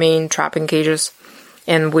 humane trapping cages.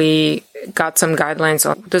 And we got some guidelines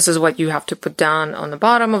on, this is what you have to put down on the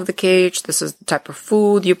bottom of the cage. This is the type of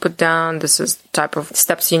food you put down. This is the type of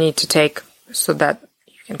steps you need to take so that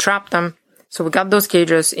you can trap them. So we got those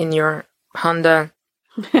cages in your Honda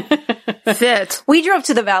Fit. We drove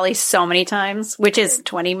to the valley so many times, which is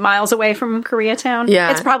 20 miles away from Koreatown.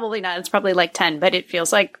 Yeah. It's probably not. It's probably 10, but it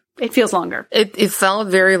feels longer. It felt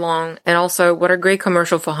very long. And also, what a great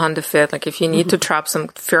commercial for Honda Fit. If you need to trap some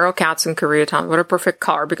feral cats in Koreatown, what a perfect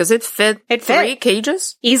car, because it fit 3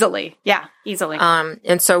 cages. Easily. Yeah, easily.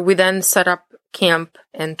 And so we then set up camp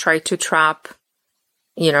and tried to trap,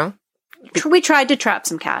 We tried to trap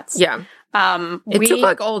some cats. Yeah. It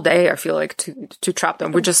took all day, I feel to trap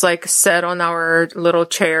them. We just sat on our little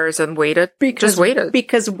chairs and waited.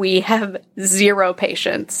 Because we have zero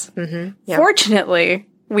patience. Yeah. Fortunately,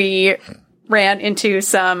 we ran into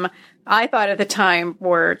some, I thought at the time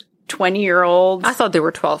were 20-year-olds. I thought they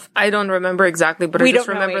were 12. I don't remember exactly, but I just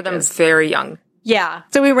remember them very young. Yeah.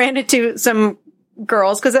 So we ran into some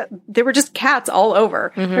girls because there were just cats all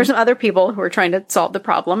over. There's some other people who were trying to solve the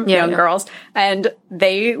problem, young girls, and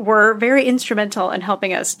they were very instrumental in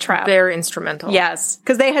helping us trap. Very instrumental. Yes.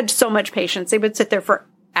 Because they had so much patience. They would sit there for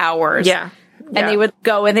hours. Yeah. And they would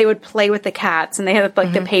go and they would play with the cats, and they had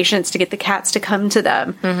like the patience to get the cats to come to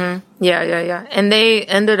them. Yeah. And they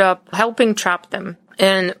ended up helping trap them.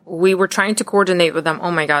 And we were trying to coordinate with them. Oh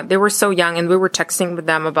my God. They were so young, and we were texting with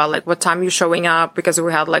them about like what time you're showing up, because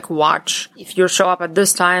we had like watch. If you show up at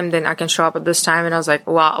this time, then I can show up at this time. And I was like,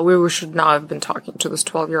 wow, we should not have been talking to this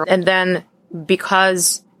 12-year-old. And then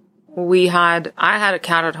because I had a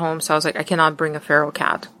cat at home, so I was like, I cannot bring a feral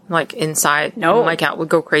cat like inside. No. My cat would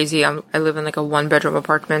go crazy. I live in like a 1-bedroom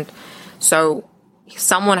apartment. So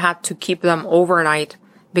someone had to keep them overnight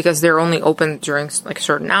because they're only open during like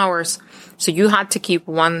certain hours. So you had to keep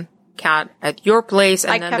one cat at your place,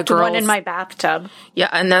 and then the girls, one in my bathtub. Yeah,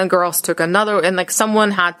 and then girls took another, and like someone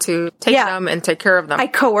had to take them and take care of them. I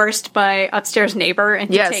coerced my upstairs neighbor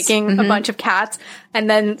into taking a bunch of cats, and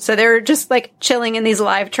then so they're just like chilling in these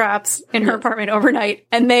live traps in her apartment overnight,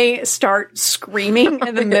 and they start screaming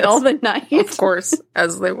in the middle of the night. Of course,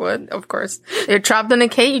 as they would. Of course, they're trapped in a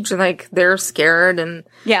cage, and like they're scared and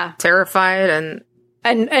terrified and.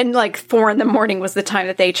 And like 4 a.m. was the time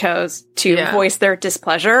that they chose to voice their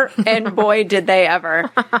displeasure. And boy, did they ever.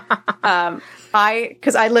 Cause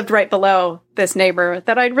I lived right below this neighbor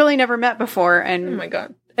that I'd really never met before. And oh my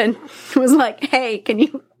God. And was like, hey, can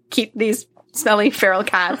you keep these smelly feral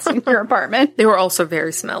cats in your apartment? They were also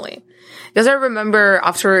very smelly. Because I remember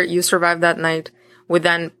after you survived that night, we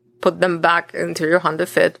then put them back into your Honda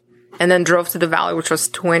Fit. And then drove to the valley, which was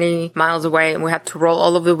 20 miles away, and we had to roll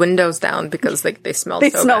all of the windows down because like they smelled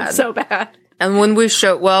so bad. And when we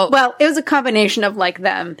showed, well, it was a combination of like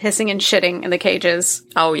them pissing and shitting in the cages.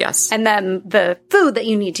 Oh, yes. And then the food that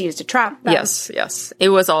you need to use to trap them. Yes. It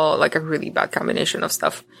was all like a really bad combination of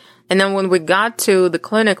stuff. And then when we got to the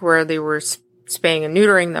clinic where they were spaying and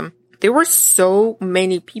neutering them, there were so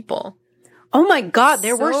many people. Oh my God,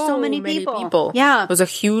 there were so many people. Yeah. It was a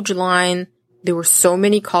huge line. There were so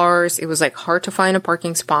many cars. It was like hard to find a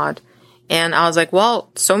parking spot. And I was like,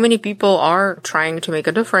 well, so many people are trying to make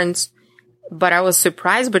a difference. But I was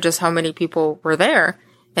surprised by just how many people were there.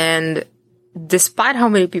 And despite how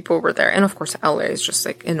many people were there, and of course, LA is just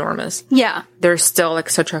like enormous. Yeah. There's still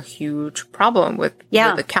like such a huge problem with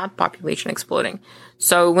the cat population exploding.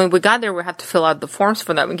 So when we got there, we had to fill out the forms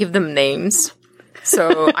for them and give them names.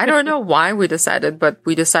 So I don't know why we decided, but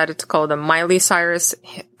we decided to call them Miley Cyrus,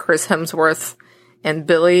 Chris Hemsworth, and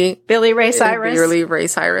Billy Ray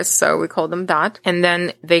Cyrus. So we called them that. And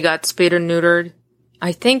then they got spayed and neutered.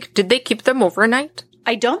 I think, did they keep them overnight?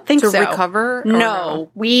 I don't think so. To recover?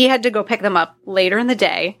 No. We had to go pick them up later in the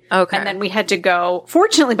day. Okay. And then we had to go,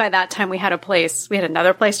 fortunately by that time we had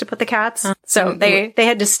another place to put the cats. So they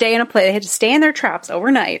had to stay in a place, they had to stay in their traps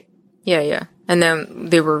overnight. Yeah. And then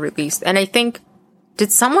they were released. And I think,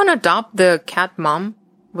 did someone adopt the cat mom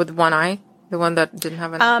with one eye? The one that didn't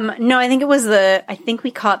have an eye? No, I think it was I think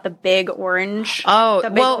we caught the big orange. Oh, the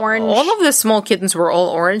big orange. All of the small kittens were all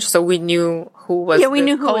orange, so we knew who was we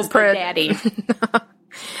knew who was the daddy.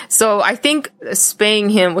 So I think spaying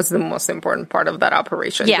him was the most important part of that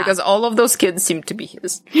operation. Yeah. Because all of those kids seemed to be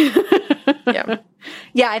his. Yeah.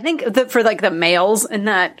 Yeah, I think that for like the males in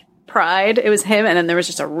that pride, it was him, and then there was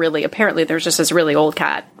just apparently there was just this really old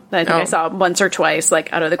cat that I think I saw once or twice,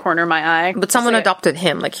 like out of the corner of my eye. But someone adopted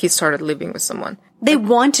him, like he started living with someone. They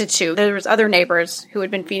wanted to. There was other neighbors who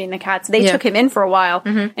had been feeding the cats. They took him in for a while,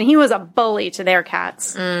 and he was a bully to their cats.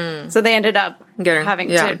 So they ended up having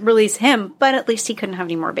to release him, but at least he couldn't have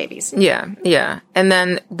any more babies. Yeah. And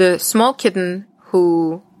then the small kitten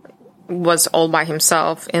who was all by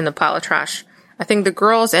himself in a pile of trash, I think the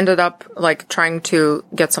girls ended up like trying to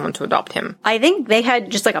get someone to adopt him. I think they had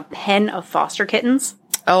just like a pen of foster kittens.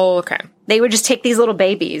 Oh, okay. They would just take these little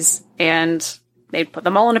babies and they'd put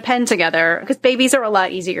them all in a pen together because babies are a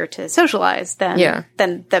lot easier to socialize than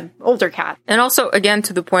the older cat. And also, again,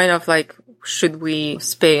 to the point of like, should we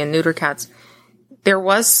spay and neuter cats? There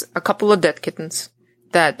was a couple of dead kittens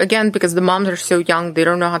that, again, because the moms are so young, they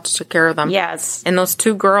don't know how to take care of them. Yes. And those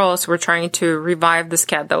 2 girls were trying to revive this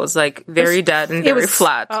cat that was like very dead and very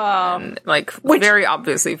flat. And like very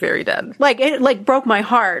obviously very dead. Like, it like broke my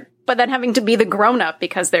heart. But then having to be the grown-up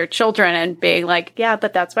because they're children and being like, yeah,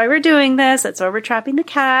 but that's why we're doing this. That's why we're trapping the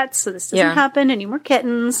cats. So this doesn't happen. Any more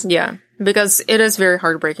kittens. Yeah. Because it is very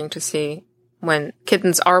heartbreaking to see when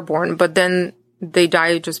kittens are born, but then they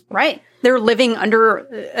die just... Right. they're living under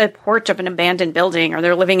a porch of an abandoned building, or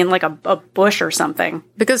they're living in like a bush or something.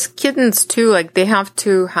 Because kittens too, like they have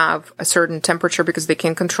to have a certain temperature because they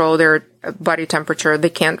can control their body temperature. They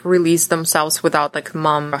can't release themselves without like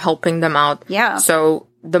mom helping them out. Yeah. So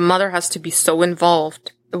the mother has to be so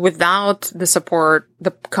involved. Without the support,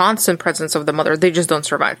 the constant presence of the mother, they just don't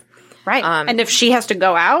survive. Right. And if she has to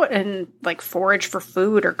go out and like forage for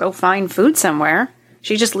food or go find food somewhere,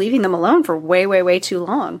 she's just leaving them alone for way, way, way too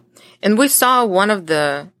long. And we saw one of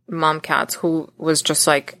the mom cats who was just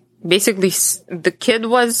like, basically the kid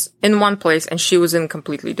was in one place and she was in a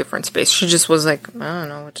completely different space. She just was like, I don't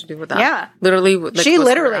know what to do with that. Yeah. Literally. Like, she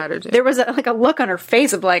literally, there was like a look on her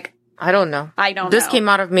face of like, I don't know. This came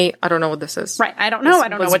out of me. I don't know what this is. Right. I don't know. I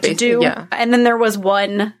don't know what to do. Yeah. And then there was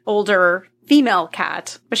one older female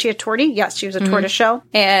cat. Was she a tortie? Yes, she was a tortoiseshell.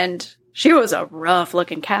 And she was a rough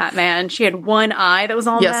looking cat, man. She had one eye that was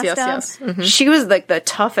all messed up. Yes. Mm-hmm. She was like the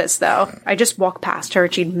toughest though. I just walked past her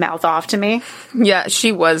and she'd mouth off to me. Yeah,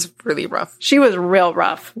 she was really rough. She was real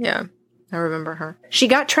rough. Yeah. I remember her. She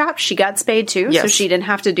got trapped. She got spayed too. So she didn't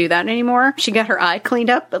have to do that anymore. She got her eye cleaned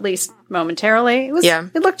up, at least momentarily.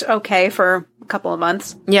 It looked okay for a couple of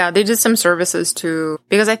months. Yeah, they did some services too.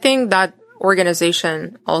 Because I think that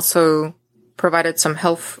organization also provided some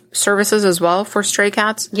health services as well for stray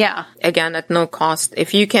cats. Yeah. Again, at no cost.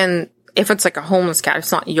 If it's like a homeless cat,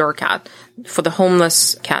 it's not your cat. For the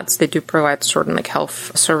homeless cats, they do provide certain like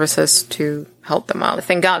health services to help them out.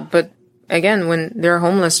 Thank God. But again, when they're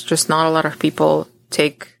homeless, just not a lot of people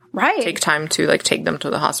take time to like take them to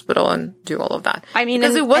the hospital and do all of that. I mean,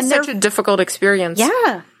 because it was such a difficult experience.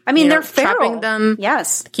 Yeah. I mean, they're feral. Trapping them.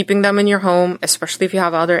 Yes. Keeping them in your home, especially if you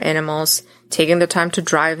have other animals, taking the time to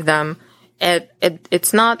drive them.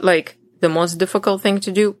 It's not like the most difficult thing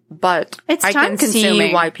to do, but I can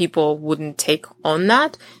see why people wouldn't take on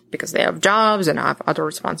that because they have jobs and have other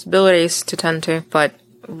responsibilities to tend to. But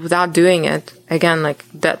without doing it, again, like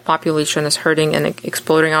that population is hurting and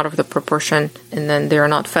exploding out of the proportion, and then they're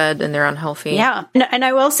not fed and they're unhealthy. Yeah. And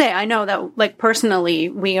I will say, I know that like personally,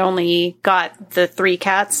 we only got the 3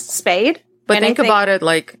 cats spayed. But think about it,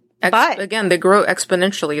 like, again, they grow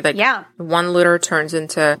exponentially. Like, one litter turns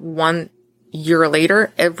into 1 year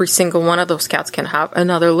later, every single one of those cats can have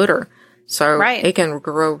another litter. So it can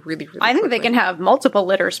grow really, really I think quickly. they can have multiple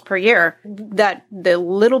litters per year. That the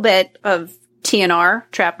little bit of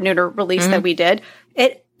TNR, trap neuter release that we did,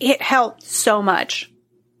 it helped so much.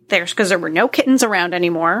 Because there were no kittens around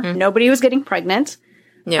anymore. Nobody was getting pregnant.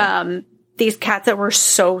 Yeah. These cats that were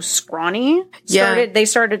so scrawny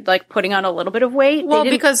started like putting on a little bit of weight. Well,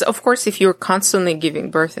 because of course, if you're constantly giving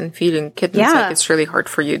birth and feeding kittens, like, it's really hard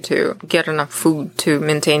for you to get enough food to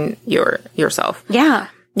maintain yourself. Yeah.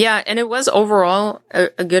 Yeah, and it was overall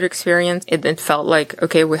a good experience. It felt like,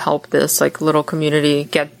 okay, we helped this like little community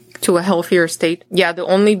get to a healthier state. Yeah, the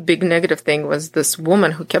only big negative thing was this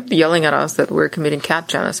woman who kept yelling at us that we're committing cat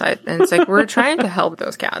genocide. And it's like, we're trying to help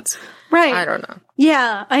those cats. Right. I don't know.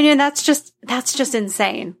 Yeah. I mean, that's just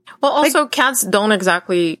insane. Well, also cats don't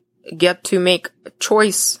exactly get to make a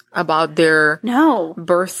choice about their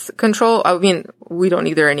birth control. I mean, we don't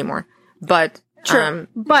either anymore, but,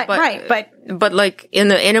 but like in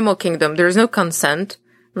the animal kingdom, there's no consent.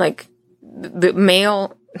 Like the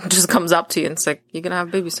male just comes up to you and it's like, you're going to have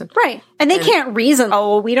babies soon. Right. And they can't reason,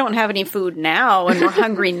 we don't have any food now and we're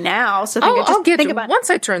hungry now. So I'll get to once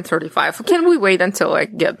I turn 35. Can we wait until I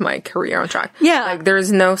get my career on track? Yeah. Like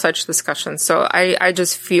there's no such discussion. So I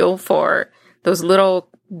just feel for those little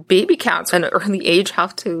baby cats at an early age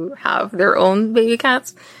have to have their own baby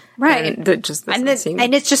cats. Right. And it just doesn't seem...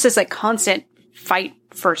 And it's just this like constant fight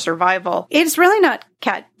for survival. It's really not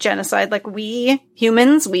cat genocide. Like we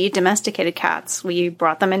humans, we domesticated cats. We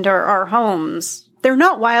brought them into our homes. They're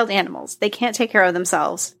not wild animals. They can't take care of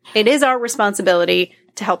themselves. It is our responsibility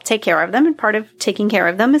to help take care of them. And part of taking care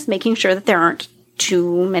of them is making sure that there aren't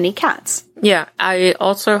too many cats. Yeah. I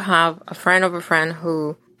also have a friend of a friend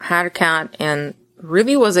who had a cat and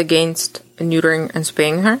really was against neutering and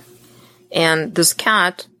spaying her. And this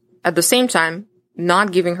cat, at the same time,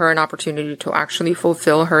 not giving her an opportunity to actually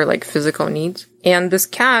fulfill her like physical needs. And this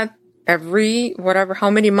cat, every how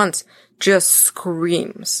many months, just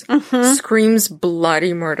screams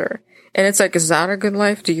bloody murder. And it's like, is that a good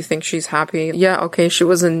life? Do you think she's happy? Yeah, okay, she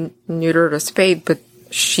wasn't neutered or spayed, but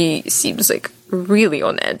she seems like really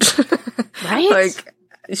on edge. Right? Like,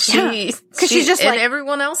 because she's just and like,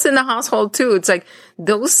 everyone else in the household too. It's like,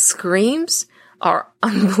 those screams are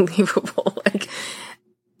unbelievable. Like,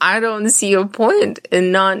 I don't see a point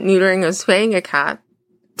in not neutering or spaying a cat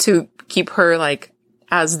to keep her like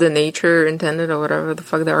as the nature intended or whatever the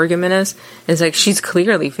fuck the argument is. It's like she's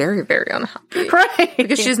clearly very, very unhappy. Right.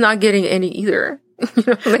 Because she's not getting any either. You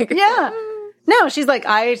know, like, Yeah. No, she's like,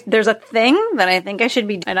 there's a thing that I think I should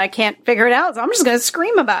be, and I can't figure it out, so I'm just going to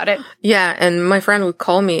scream about it. Yeah, and my friend would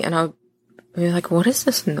call me, and I'll be like, what is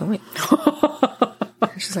this noise?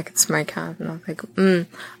 And she's like, it's my cat. And I'm like, I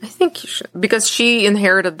think you should. Because she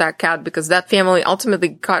inherited that cat because that family ultimately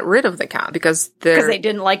got rid of the cat because they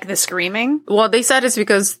didn't like the screaming? Well, they said it's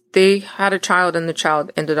because they had a child, and the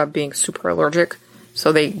child ended up being super allergic,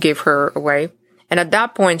 so they gave her away. And at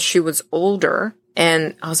that point, she was older.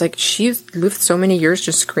 And I was like, she's lived so many years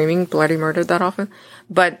just screaming bloody murder that often.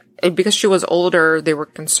 But because she was older, they were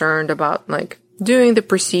concerned about like doing the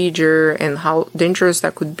procedure and how dangerous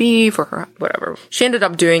that could be for her, whatever. She ended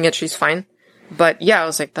up doing it. She's fine. But yeah, I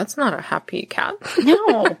was like, that's not a happy cat.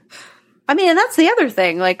 No. I mean, and that's the other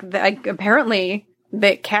thing. Like, apparently,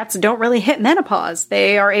 the cats don't really hit menopause.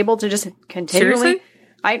 They are able to just continually... Seriously?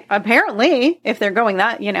 Apparently, if they're going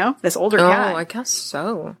that, this older cat. Oh, I guess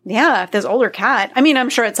so. Yeah, if this older cat. I mean,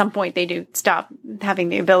 I'm sure at some point they do stop having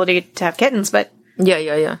the ability to have kittens, but.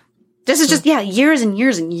 Yeah. This is just, years and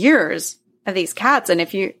years and years of these cats. And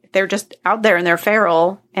if they're just out there and they're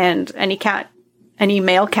feral, and any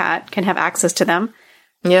male cat can have access to them.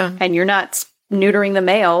 Yeah. And you're not neutering the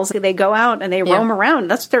males. They go out and they roam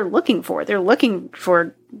around. That's what they're looking for. They're looking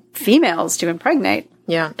for females to impregnate.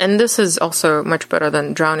 Yeah, and this is also much better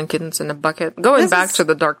than drowning kittens in a bucket. Going back to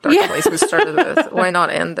the dark place we started with. Why not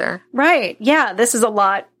end there? Right. Yeah, this is a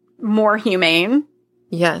lot more humane.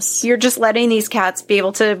 Yes. You're just letting these cats be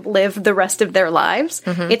able to live the rest of their lives.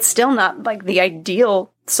 Mm-hmm. It's still not like the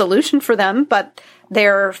ideal solution for them, but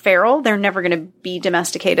they're feral. They're never going to be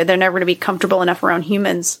domesticated. They're never going to be comfortable enough around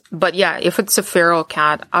humans. But yeah, if it's a feral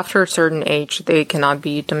cat, after a certain age, they cannot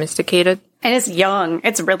be domesticated. And it's young.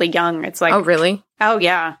 It's really young. It's like... Oh, really? Oh,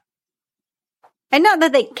 yeah. And not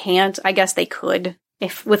that they can't. I guess they could,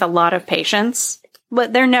 if with a lot of patience.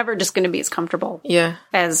 But they're never just going to be as comfortable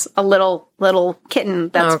as a little kitten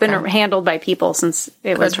that's been handled by people since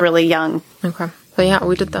it was really young. Okay. So yeah,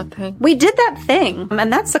 we did that thing. We did that thing.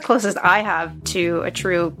 And that's the closest I have to a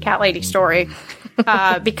true cat lady story.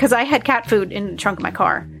 Because I had cat food in the trunk of my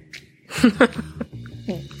car.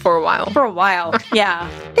 For a while. Yeah.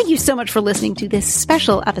 Thank you so much for listening to this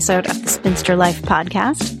special episode of the Spinster Life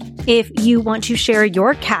podcast. If you want to share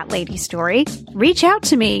your cat lady story, reach out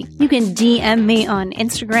to me. You can DM me on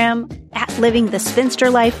Instagram at Living the Spinster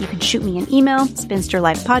Life. You can shoot me an email,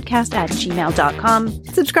 spinsterlifepodcast@gmail.com.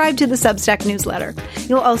 Subscribe to the Substack newsletter.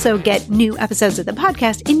 You'll also get new episodes of the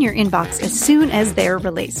podcast in your inbox as soon as they're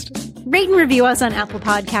released. Rate and review us on Apple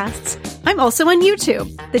Podcasts. I'm also on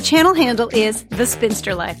YouTube. The channel handle is The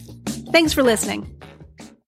Spinster Life. Thanks for listening.